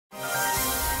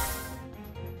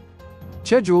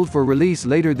Scheduled for release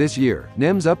later this year,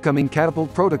 NEM's upcoming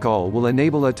Catapult protocol will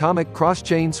enable atomic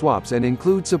cross-chain swaps and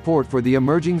include support for the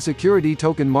emerging security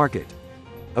token market.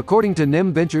 According to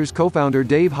NEM Ventures co-founder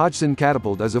Dave Hodgson,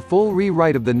 Catapult is a full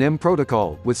rewrite of the NEM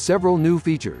protocol, with several new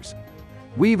features.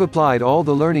 "We've applied all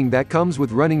the learning that comes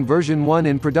with running version 1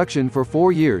 in production for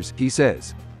 4 years," he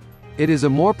says. It is a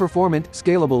more performant,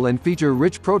 scalable and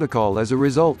feature-rich protocol as a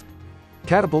result.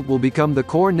 Catapult will become the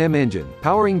core NEM engine,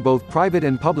 powering both private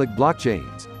and public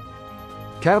blockchains.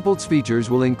 Catapult's features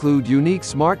will include unique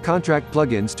smart contract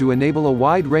plugins to enable a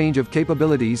wide range of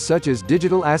capabilities such as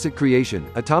digital asset creation,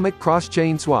 atomic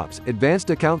cross-chain swaps, advanced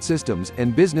account systems,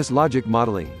 and business logic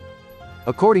modeling.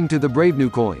 According to the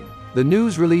bravenewcoin, the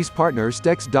news release partner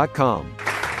stex.com.